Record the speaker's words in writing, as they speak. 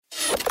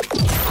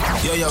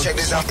Yo, check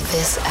this out.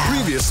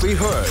 Previously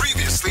heard.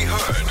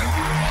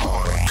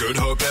 Good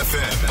Hope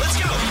FM.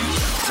 Let's go.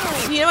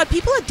 You know what?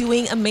 People are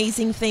doing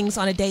amazing things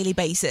on a daily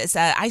basis.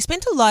 I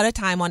spent a lot of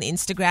time on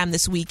Instagram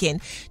this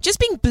weekend just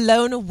being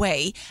blown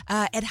away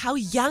at how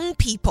young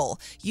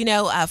people,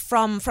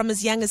 from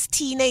as young as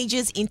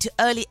teenagers into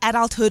early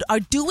adulthood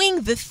are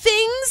doing the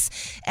things.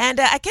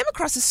 And I came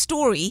across a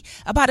story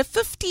about a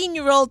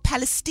 15-year-old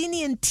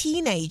Palestinian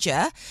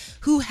teenager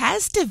who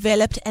has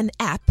developed an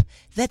app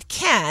that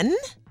can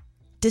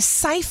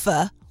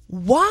decipher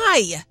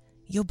why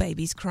your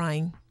baby's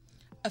crying.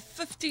 A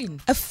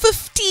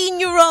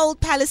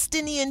 15-year-old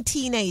Palestinian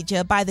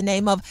teenager by the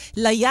name of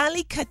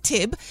Layali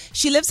Khatib.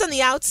 She lives on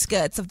the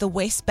outskirts of the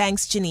West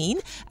Bank's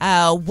Jenin,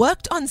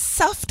 worked on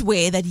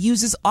software that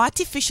uses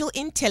artificial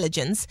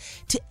intelligence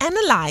to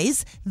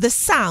analyze the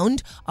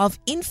sound of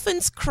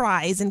infants'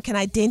 cries and can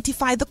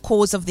identify the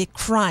cause of their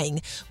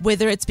crying,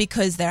 whether it's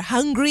because they're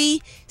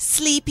hungry,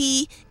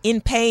 sleepy,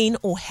 in pain,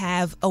 or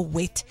have a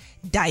wet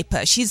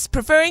diaper. She's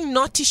preferring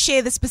not to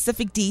share the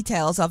specific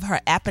details of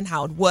her app and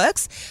how it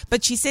works,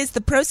 but she says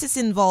the process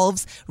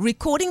involves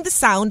recording the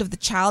sound of the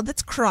child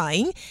that's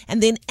crying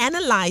and then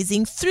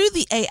analyzing through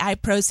the AI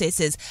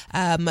processes,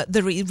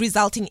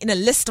 resulting in a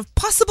list of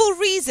possible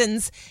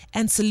reasons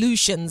and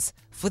solutions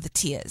for the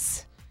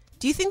tears.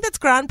 Do you think that's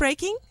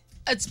groundbreaking?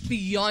 It's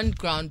beyond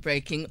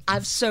groundbreaking. I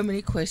have so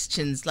many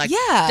questions.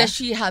 Does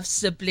she have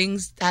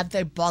siblings? Have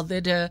they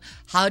bothered her?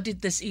 How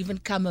did this even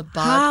come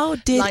about? How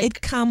did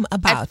it come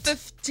about? At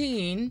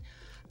 15,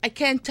 I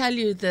can't tell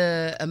you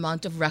the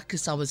amount of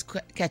ruckus I was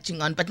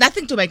catching on, but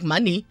nothing to make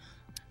money.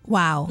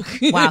 Wow.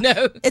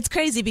 It's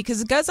crazy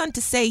because it goes on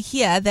to say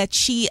here that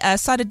she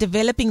started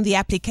developing the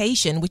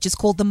application, which is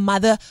called the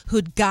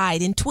Motherhood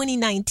Guide, in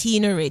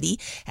 2019 already.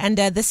 And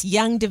this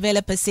young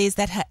developer says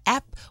that her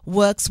app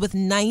works with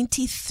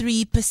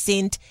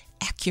 93%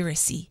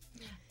 accuracy.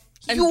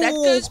 And that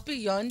goes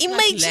beyond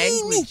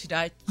language,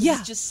 right? Yeah.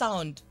 It's just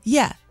sound.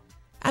 Yeah.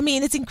 I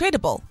mean, it's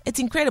incredible. It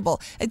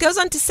goes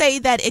on to say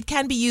that it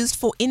can be used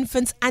for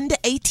infants under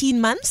 18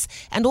 months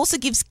and also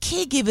gives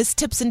caregivers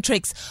tips and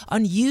tricks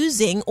on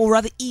using or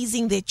rather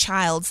easing their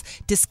child's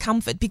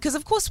discomfort. Because,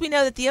 of course, we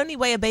know that the only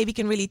way a baby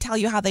can really tell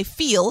you how they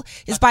feel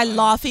is by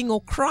laughing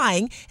or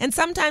crying. And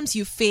sometimes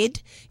you've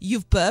fed,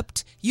 you've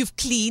burped, you've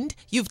cleaned,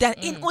 you've done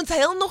in ons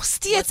heel nog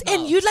steeds.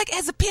 And you,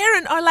 as a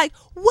parent, are like,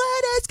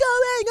 what is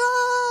going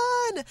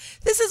on?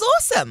 This is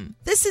awesome.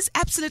 This is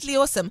absolutely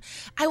awesome.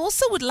 I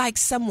also would like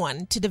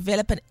someone to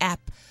develop an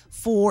app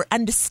for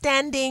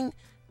understanding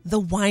the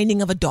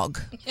whining of a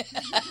dog.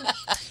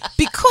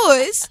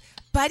 Because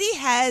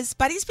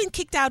Buddy's been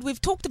kicked out. We've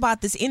talked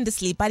about this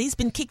endlessly. Buddy's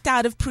been kicked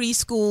out of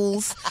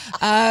preschools,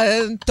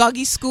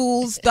 doggy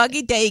schools,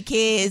 doggy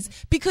daycares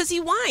because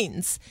he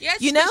whines. He has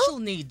special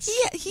needs.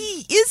 Yeah,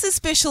 he is a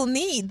special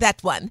need,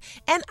 that one.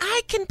 And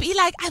I can be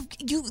like,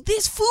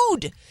 there's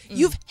food.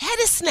 You've had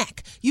a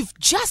snack. You've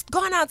just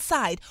gone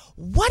outside.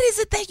 What is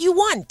it that you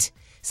want?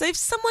 So if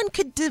someone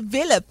could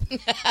develop,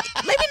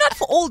 maybe not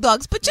for all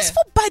dogs, but just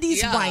for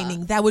Buddy's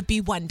whining, that would be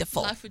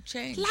wonderful.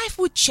 Life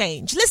would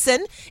change.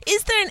 Listen,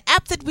 is there an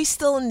app that we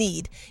still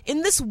need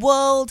in this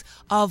world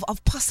of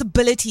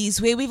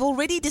possibilities where we've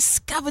already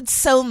discovered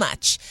so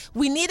much?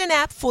 We need an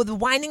app for the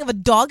whining of a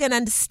dog and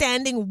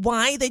understanding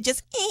why they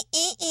just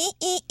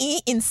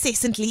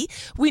incessantly.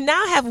 We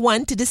now have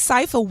one to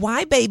decipher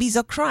why babies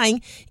are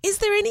crying. Is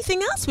there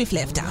anything else we've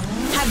left out?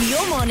 Have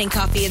your morning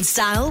coffee in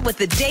style with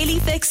the Daily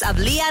Fix of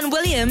Leanne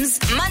Williams,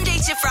 Monday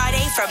to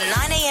Friday from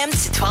 9 a.m.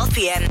 to 12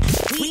 p.m.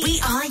 We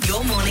are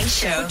your morning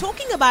show. We're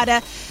talking about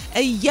a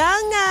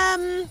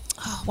young,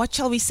 what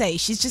shall we say?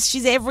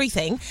 She's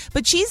everything,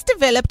 but she's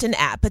developed an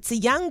app. It's a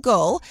young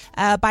girl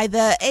by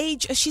the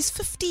age, she's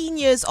 15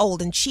 years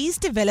old, and she's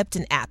developed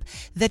an app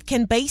that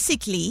can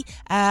basically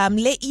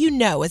let you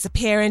know as a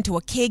parent or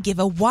a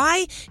caregiver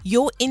why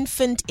your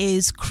infant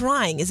is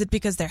crying. Is it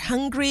because they're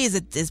hungry? Is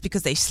it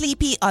because they're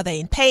sleepy? Are they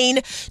in pain?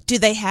 Do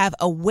they have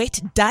a wet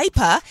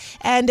diaper?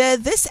 And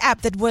this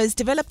app that was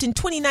developed in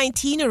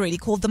 2019 already,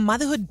 called the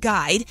Motherhood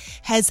Guide,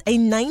 has a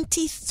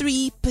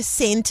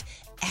 93%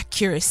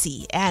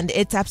 accuracy, and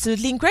it's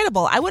absolutely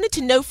incredible. I wanted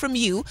to know from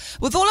you,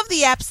 with all of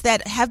the apps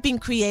that have been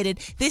created,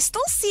 there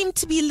still seem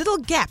to be little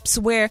gaps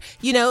where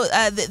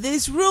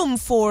there's room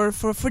for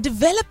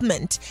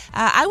development.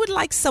 I would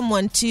like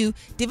someone to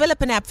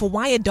develop an app for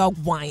why a dog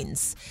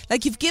whines.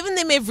 Like, you've given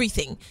them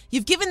everything,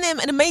 you've given them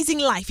an amazing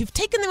life, you've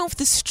taken them off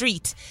the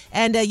street,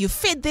 and you've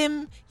fed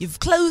them, you've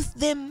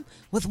clothed them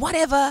with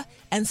whatever,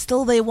 and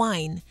still they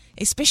whine.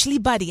 Especially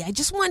Buddy. I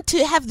just want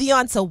to have the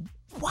answer.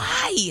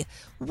 Why?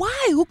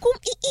 Hoekom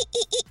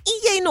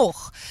jy nog?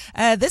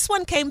 This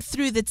one came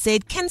through that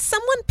said, can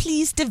someone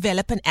please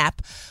develop an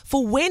app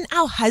for when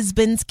our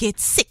husbands get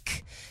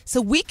sick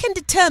so we can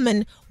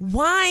determine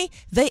why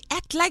they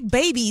act like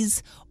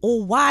babies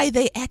or why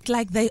they act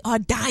like they are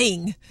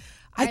dying?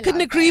 I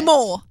couldn't agree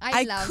more.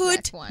 I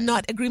could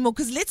not agree more,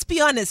 because let's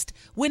be honest,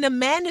 when a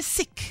man is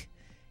sick,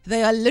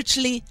 They are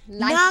literally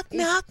Life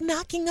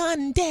knocking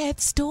on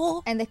death's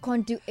door. And they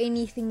can't do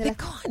anything. They're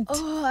They like, can't.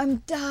 oh, I'm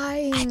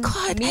dying. I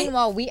can't.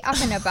 Meanwhile, we up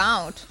and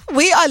about.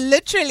 We are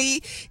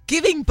literally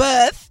giving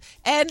birth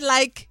and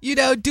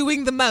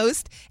doing the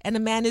most. And a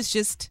man is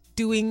just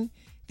doing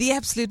the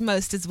absolute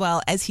most as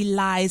well as he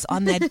lies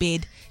on that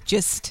bed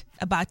just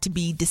about to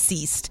be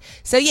deceased.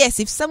 So yes,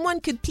 if someone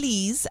could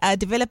please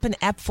develop an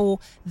app for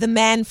the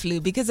man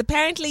flu, because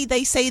apparently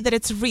they say that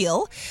it's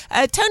real.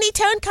 Tony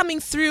Tone coming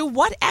through.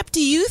 What app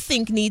do you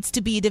think needs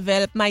to be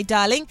developed, my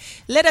darling?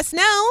 Let us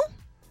know.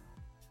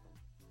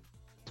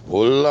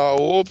 Hola,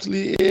 hops,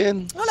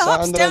 Lien. Hola,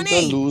 hops, Sandra en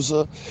Tony.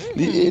 Toulouse.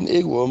 Lien,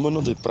 ek hoor me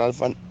nog, jy praat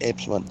van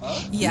apps, man.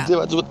 Ja.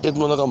 Weet jy wat ek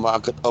nog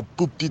gemaakt het? Een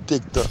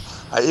poepdetector.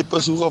 Hij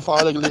is zo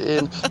gevaarlijk,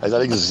 Lien. Hij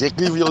zal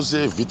exactly vir jou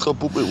sê, wie het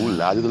gepoep en hoe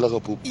laat het hulle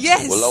gepoep.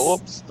 Yes. Hola,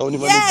 hops. Tony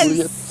van Yes. de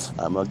Koeliet.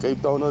 I'm a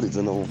Cape Town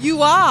original.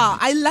 You are.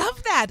 I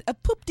love that. A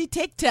poop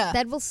detector.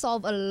 That will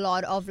solve a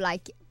lot of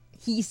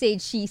he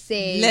said, she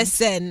said.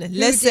 Listen. did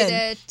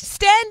it?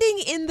 Standing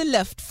in the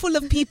lift full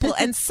of people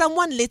and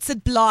someone lets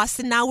it blast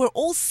and now we're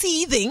all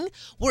seething,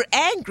 we're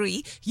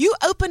angry. You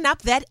open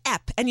up that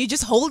app and you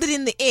just hold it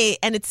in the air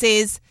and it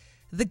says,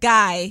 the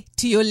guy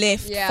to your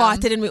left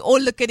farted, and we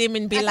all look at him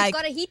and be And like,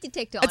 it's got a heat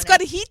detector on it's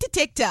got a heat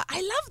detector. I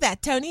love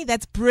that, Tony.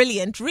 That's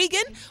brilliant.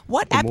 Regan,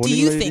 what Good app do morning,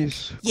 you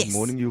ladies. think? Yes. Good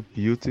morning, you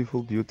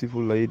beautiful,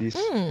 beautiful ladies.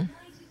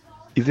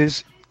 If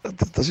this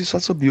is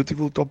such a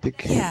beautiful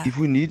topic. Yeah. If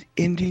we need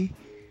any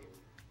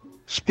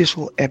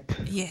special app,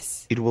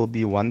 Yes. it will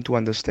be one to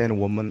understand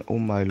women. Oh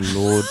my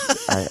Lord.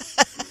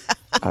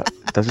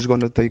 This is going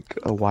to take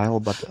a while,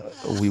 but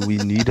we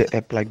need an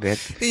app like that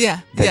Yeah.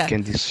 that yeah.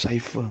 can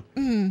decipher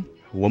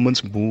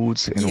women's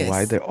moods and Yes.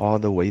 why they are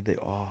the way they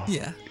are.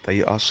 Yeah.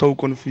 They are so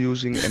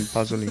confusing and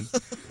puzzling.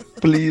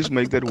 Please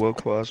make that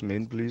work for us,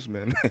 man. Please,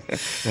 man.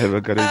 Have a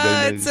great day,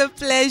 man. It's a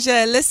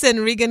pleasure. Listen,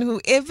 Regan,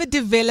 whoever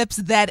develops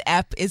that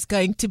app is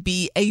going to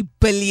be a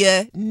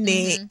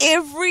billionaire.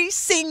 Every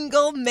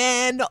single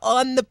man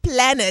on the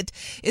planet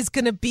is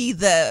going to be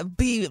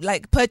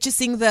like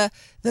purchasing the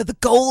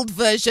gold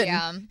version.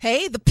 Yeah.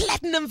 Hey, the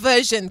platinum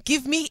version.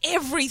 Give me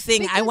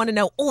everything. I want to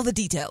know all the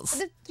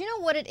details. You know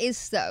what it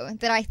is, though,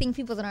 that I think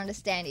people don't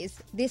understand is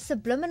there's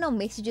subliminal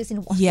messages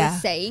in what Yeah. they're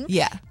saying.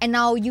 Yeah. And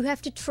now you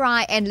have to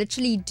try and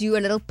literally do a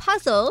little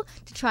puzzle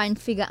to try and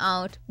figure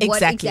out what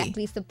Exactly.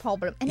 exactly is the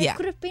problem. And Yeah. it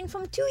could have been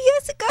from 2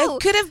 years ago.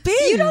 It could have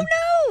been. You don't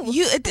know.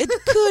 It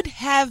could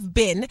have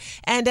been.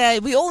 And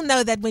we all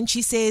know that when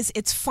she says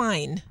it's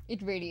fine,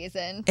 It really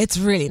isn't. it's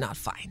really not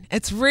fine.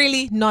 It's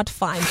really not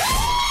fine.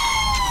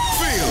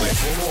 Feel it.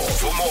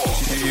 For more,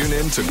 tune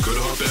in to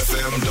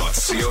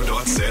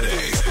goodhopefm.co.za.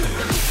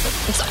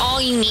 It's all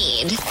you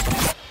need.